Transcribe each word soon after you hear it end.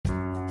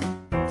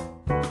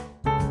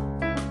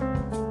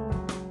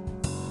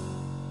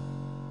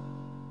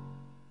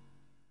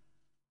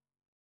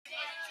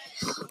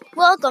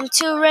Welcome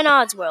to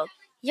Renaud's World,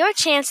 your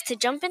chance to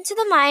jump into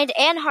the mind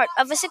and heart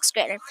of a sixth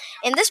grader.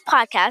 In this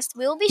podcast,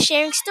 we will be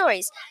sharing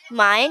stories,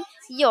 mine,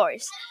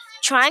 yours,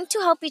 trying to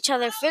help each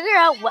other figure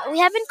out what we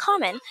have in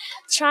common,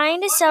 trying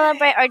to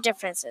celebrate our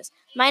differences.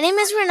 My name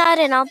is Renaud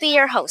and I'll be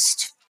your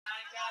host.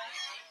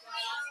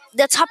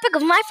 The topic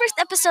of my first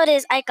episode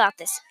is I Got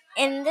This.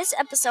 In this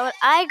episode,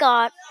 I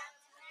got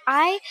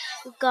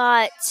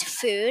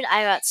food,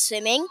 I got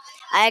swimming,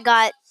 I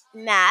got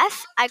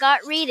math, I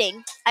got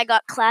reading, I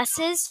got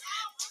classes,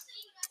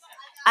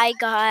 I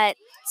got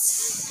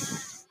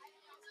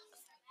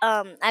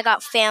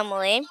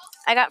family,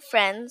 I got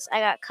friends, I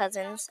got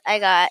cousins, I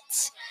got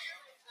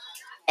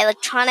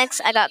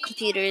electronics, I got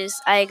computers,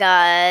 I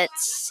got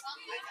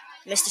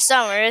Mr.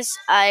 Summers,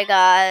 I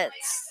got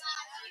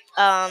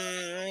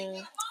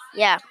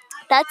yeah.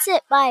 That's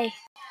it. Bye.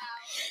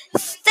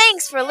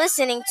 Thanks for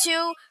listening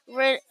to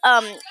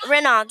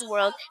Renaud's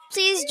World.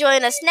 Please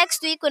join us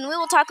next week when we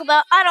will talk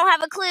about I Don't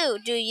Have a Clue.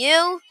 Do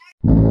you?